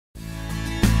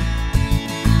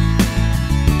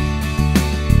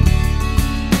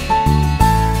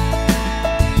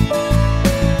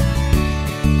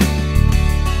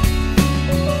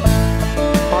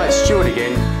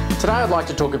Today I'd like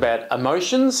to talk about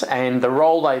emotions and the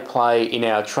role they play in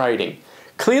our trading.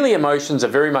 Clearly emotions are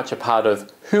very much a part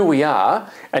of who we are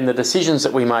and the decisions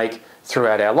that we make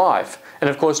throughout our life. And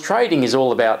of course trading is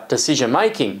all about decision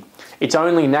making. It's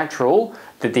only natural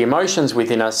that the emotions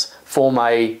within us form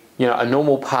a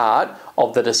normal part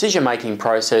of the decision making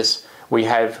process we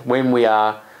have when we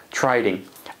are trading.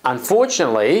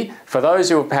 Unfortunately, for those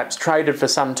who have perhaps traded for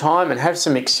some time and have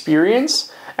some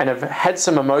experience and have had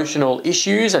some emotional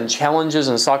issues and challenges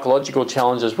and psychological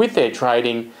challenges with their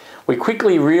trading, we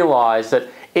quickly realise that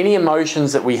any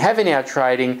emotions that we have in our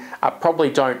trading probably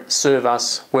don't serve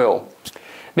us well.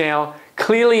 Now,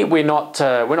 clearly we're not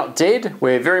dead,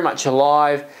 we're very much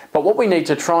alive, but what we need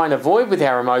to try and avoid with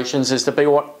our emotions is to be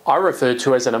what I refer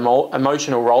to as an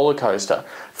emotional roller coaster,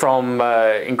 from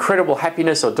incredible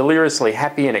happiness or deliriously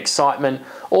happy and excitement,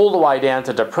 all the way down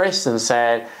to depressed and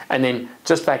sad, and then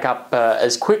just back up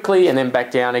as quickly and then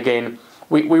back down again.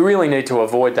 We really need to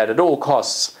avoid that at all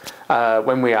costs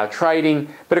when we are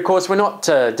trading. But of course we're not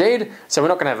dead, so we're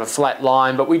not going to have a flat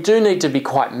line, but we do need to be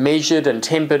quite measured and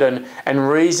tempered and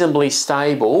reasonably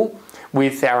stable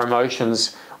with our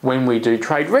emotions when we do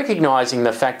trade, recognising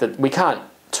the fact that we can't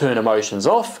turn emotions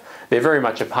off. They're very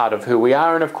much a part of who we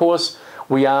are, and of course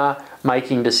we are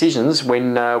making decisions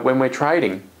when we're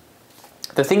trading.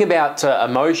 The thing about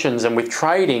emotions and with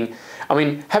trading, I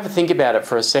mean, have a think about it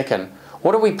for a second.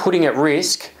 What are we putting at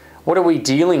risk? What are we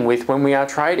dealing with when we are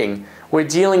trading? We're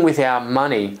dealing with our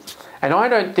money. And I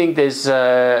don't think there's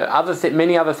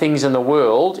many other things in the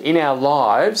world, in our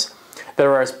lives, that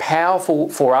are as powerful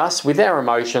for us with our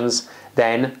emotions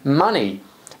than money.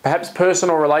 Perhaps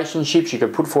personal relationships, you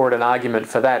could put forward an argument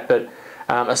for that, but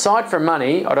aside from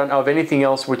money, I don't know of anything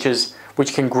else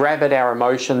which can grab at our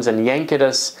emotions and yank at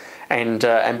us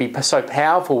and be so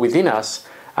powerful within us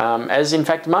as in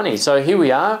fact money. So here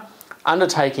we are,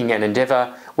 undertaking an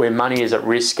endeavour where money is at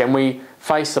risk and we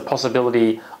face the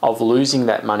possibility of losing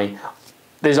that money.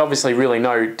 There's obviously really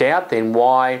no doubt then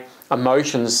why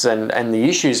emotions and the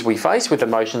issues we face with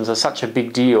emotions are such a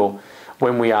big deal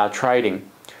when we are trading.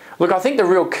 Look, I think the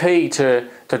real key to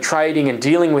trading and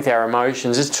dealing with our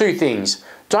emotions is two things.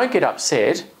 Don't get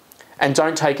upset and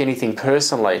don't take anything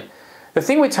personally. The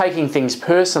thing with taking things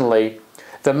personally,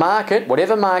 the market,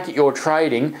 whatever market you're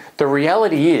trading, the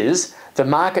reality is the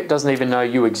market doesn't even know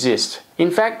you exist. In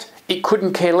fact, it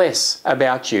couldn't care less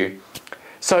about you.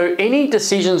 So any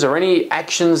decisions or any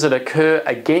actions that occur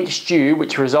against you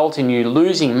which result in you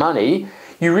losing money,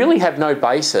 you really have no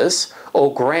basis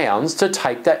or grounds to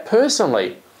take that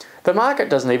personally. The market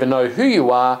doesn't even know who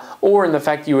you are or in the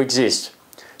fact you exist.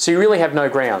 So you really have no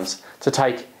grounds to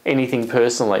take anything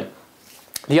personally.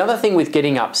 The other thing with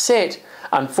getting upset,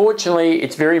 unfortunately,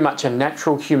 it's very much a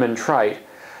natural human trait.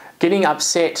 Getting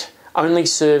upset only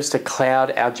serves to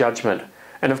cloud our judgment.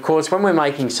 And of course, when we're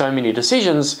making so many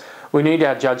decisions, we need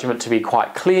our judgment to be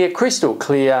quite clear, crystal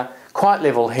clear, quite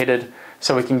level-headed,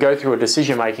 so we can go through a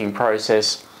decision-making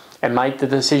process and make the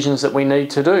decisions that we need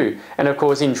to do. And of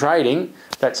course, in trading,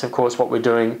 that's of course what we're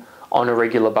doing on a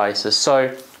regular basis.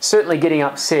 So certainly getting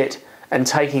upset and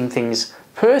taking things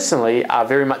personally are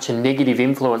very much a negative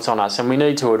influence on us, and we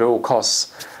need to at all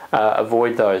costs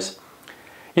avoid those.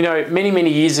 You know,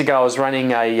 many years ago I was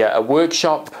running a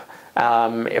workshop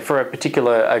for a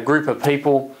particular group of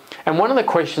people, and one of the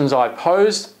questions I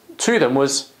posed to them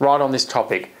was right on this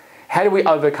topic. How do we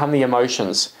overcome the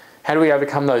emotions? How do we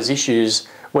overcome those issues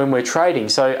when we're trading?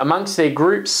 So amongst their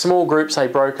groups, small groups, they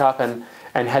broke up and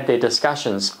had their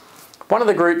discussions. One of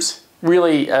the groups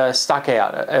really stood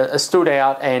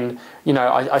out, and you know,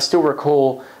 I still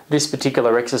recall this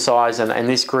particular exercise and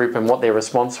this group and what their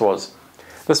response was.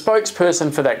 The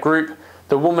spokesperson for that group,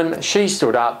 the woman, she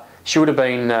stood up. She would have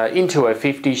been into her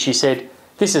 50s. She said,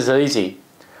 "This is easy.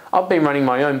 I've been running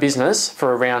my own business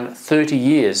for around 30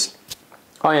 years.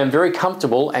 I am very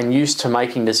comfortable and used to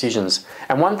making decisions.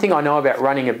 And one thing I know about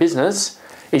running a business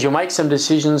is you'll make some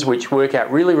decisions which work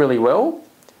out really well,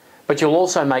 but you'll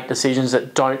also make decisions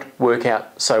that don't work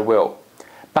out so well.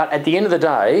 But at the end of the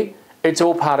day, it's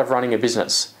all part of running a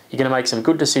business. You're going to make some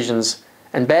good decisions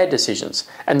and bad decisions.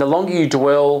 And the longer you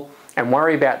dwell and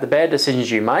worry about the bad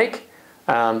decisions you make,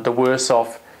 the worse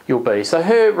off you'll be." So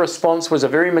her response was a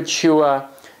very mature,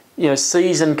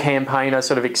 seasoned campaigner,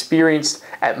 sort of experienced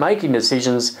at making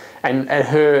decisions, and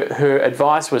her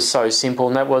advice was so simple,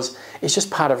 and that was, it's just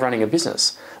part of running a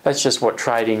business. That's just what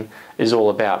trading is all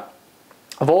about.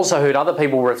 I've also heard other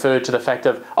people refer to the fact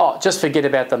of, oh, just forget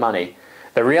about the money.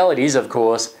 The reality is, of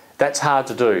course, that's hard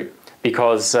to do,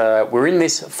 because we're in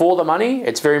this for the money.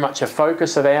 It's very much a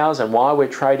focus of ours, and why we're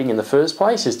trading in the first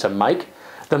place is to make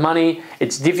the money.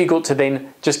 It's difficult to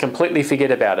then just completely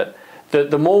forget about it.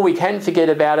 the more we can forget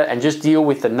about it and just deal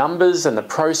with the numbers and the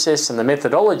process and the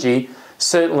methodology,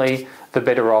 certainly the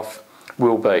better off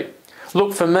we'll be.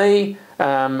 Look, for me,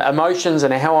 emotions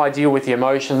and how I deal with the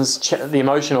emotions, the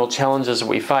emotional challenges that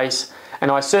we face, and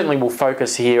I certainly will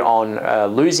focus here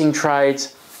on losing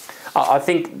trades. I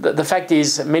think the fact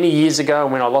is, many years ago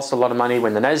when I lost a lot of money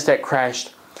when the NASDAQ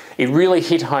crashed, it really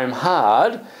hit home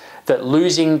hard that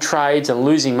losing trades and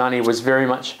losing money was very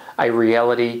much a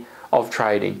reality of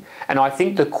trading. And I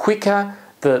think the quicker,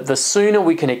 the sooner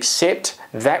we can accept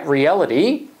that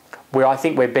reality, where I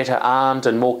think we're better armed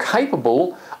and more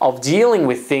capable of dealing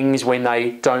with things when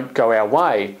they don't go our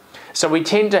way. So we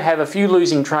tend to have a few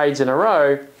losing trades in a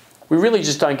row. We really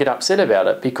just don't get upset about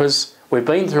it because we've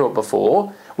been through it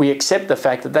before. We accept the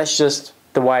fact that that's just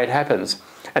the way it happens.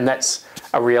 And that's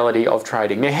a reality of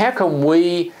trading. Now, how can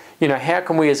we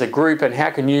as a group, and how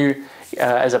can you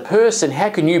as a person, how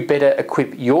can you better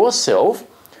equip yourself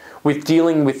with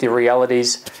dealing with the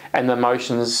realities and the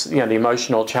emotions, the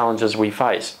emotional challenges we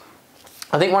face?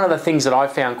 I think one of the things that I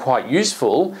found quite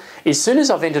useful is, as soon as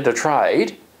I've entered a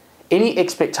trade, any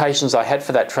expectations I had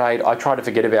for that trade, I try to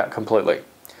forget about completely.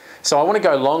 So I want to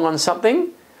go long on something,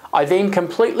 I then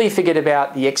completely forget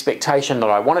about the expectation that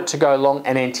I want it to go long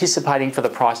and anticipating for the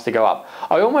price to go up.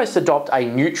 I almost adopt a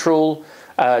neutral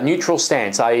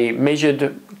stance, a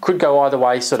measured, could go either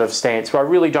way sort of stance, where I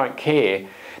really don't care.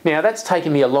 Now, that's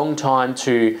taken me a long time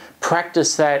to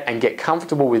practice that and get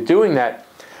comfortable with doing that.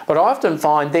 But I often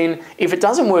find then, if it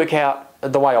doesn't work out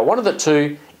the way I wanted it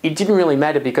to, it didn't really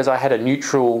matter because I had a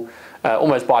neutral,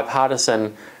 almost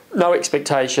bipartisan, no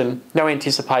expectation, no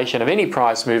anticipation of any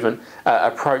price movement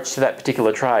approach to that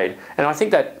particular trade. And I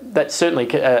think that certainly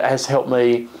has helped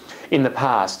me in the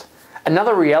past.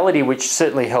 Another reality which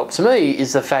certainly helps me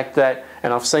is the fact that,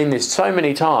 and I've seen this so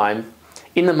many times,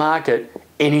 in the market,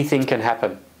 anything can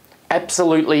happen.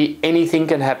 Absolutely anything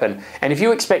can happen. And if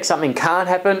you expect something can't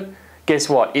happen, guess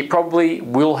what? It probably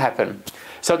will happen.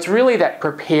 So it's really that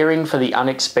preparing for the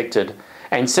unexpected.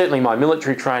 And certainly my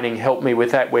military training helped me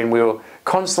with that when we were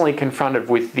constantly confronted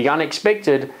with the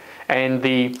unexpected. And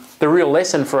the real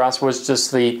lesson for us was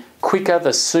just the quicker,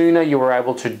 the sooner you were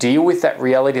able to deal with that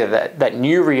reality, that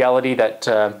new reality,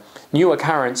 that new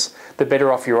occurrence, the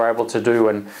better off you were able to do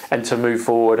and to move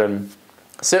forward. And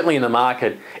certainly in the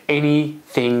market,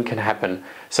 anything can happen.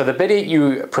 So the better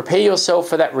you prepare yourself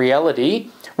for that reality,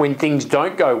 when things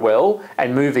don't go well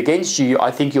and move against you,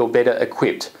 I think you're better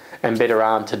equipped and better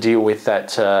armed to deal with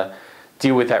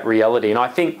that reality. And I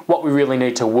think what we really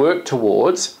need to work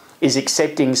towards is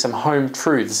accepting some home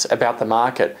truths about the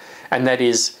market. And that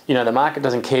is, the market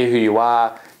doesn't care who you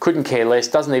are, couldn't care less,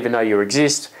 doesn't even know you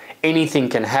exist. Anything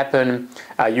can happen.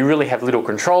 You really have little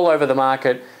control over the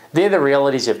market. They're the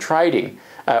realities of trading.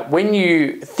 When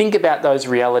you think about those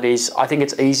realities, I think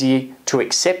it's easy to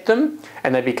accept them,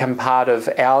 and they become part of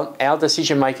our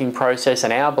decision-making process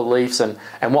and our beliefs and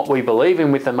what we believe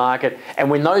in with the market. And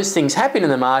when those things happen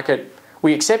in the market,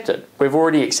 we accept it. We've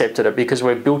already accepted it because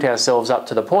we've built ourselves up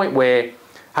to the point where,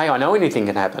 hey, I know anything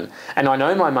can happen, and I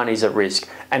know my money's at risk,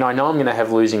 and I know I'm going to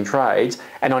have losing trades,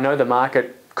 and I know the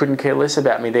market couldn't care less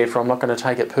about me, therefore I'm not going to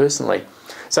take it personally.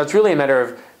 So it's really a matter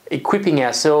of equipping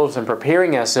ourselves and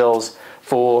preparing ourselves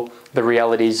for the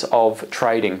realities of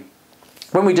trading.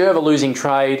 When we do have a losing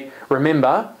trade,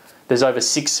 remember there's over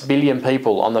 6 billion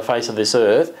people on the face of this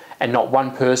earth, and not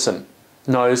one person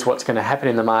knows what's going to happen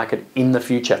in the market in the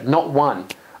future. Not one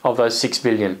of those 6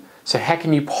 billion. So how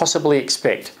can you possibly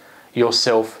expect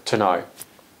yourself to know?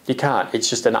 You can't. It's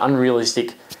just an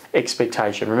unrealistic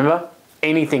expectation. Remember,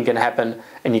 anything can happen,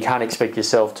 and you can't expect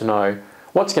yourself to know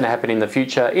what's going to happen in the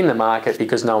future in the market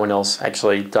because no one else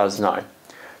actually does know.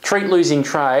 Treat losing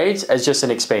trades as just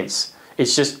an expense.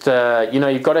 It's just,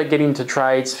 you've got to get into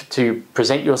trades to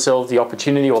present yourself the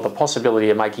opportunity or the possibility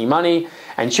of making money.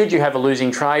 And should you have a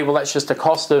losing trade, well, that's just the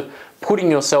cost of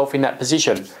putting yourself in that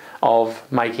position of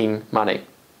making money.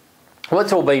 Well,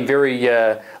 it's all been very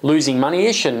losing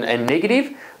money-ish and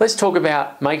negative. Let's talk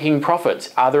about making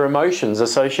profits. Are there emotions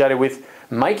associated with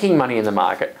making money in the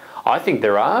market? I think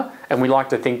there are, and we like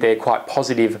to think they're quite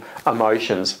positive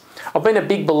emotions. I've been a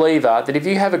big believer that if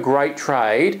you have a great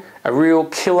trade, a real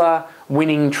killer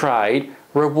winning trade,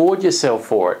 reward yourself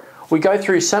for it. We go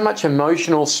through so much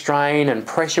emotional strain and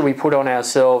pressure we put on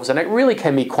ourselves, and it really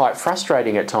can be quite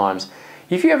frustrating at times.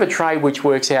 If you have a trade which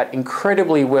works out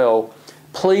incredibly well,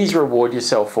 please reward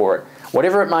yourself for it.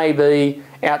 Whatever it may be,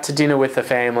 out to dinner with the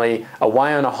family,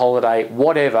 away on a holiday,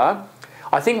 whatever.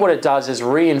 I think what it does is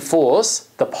reinforce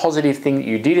the positive thing that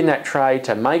you did in that trade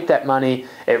to make that money.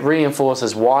 It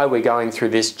reinforces why we're going through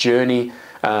this journey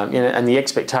and the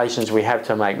expectations we have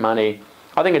to make money.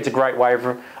 I think it's a great way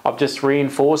of just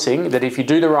reinforcing that if you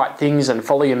do the right things and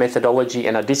follow your methodology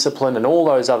and are disciplined and all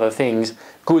those other things,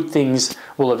 good things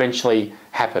will eventually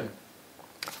happen.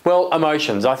 Well,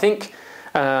 emotions. I think,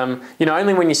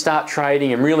 only when you start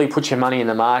trading and really put your money in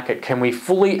the market can we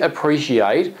fully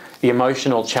appreciate the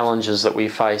emotional challenges that we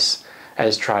face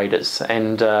as traders.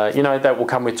 And, that will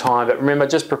come with time. But remember,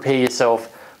 just prepare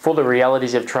yourself for the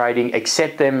realities of trading.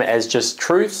 Accept them as just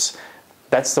truths.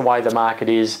 That's the way the market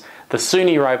is. The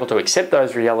sooner you're able to accept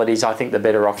those realities, I think the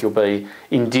better off you'll be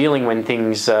in dealing when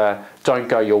things don't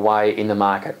go your way in the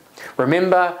market.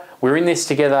 Remember, we're in this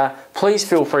together. Please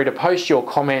feel free to post your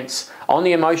comments on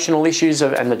the emotional issues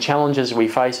and the challenges we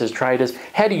face as traders.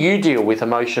 How do you deal with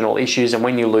emotional issues and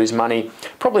when you lose money?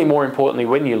 Probably more importantly,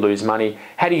 when you lose money,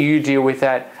 how do you deal with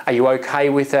that? Are you okay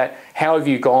with that? How have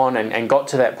you gone and got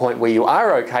to that point where you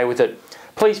are okay with it?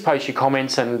 Please post your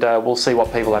comments and we'll see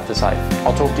what people have to say.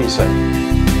 I'll talk to you soon.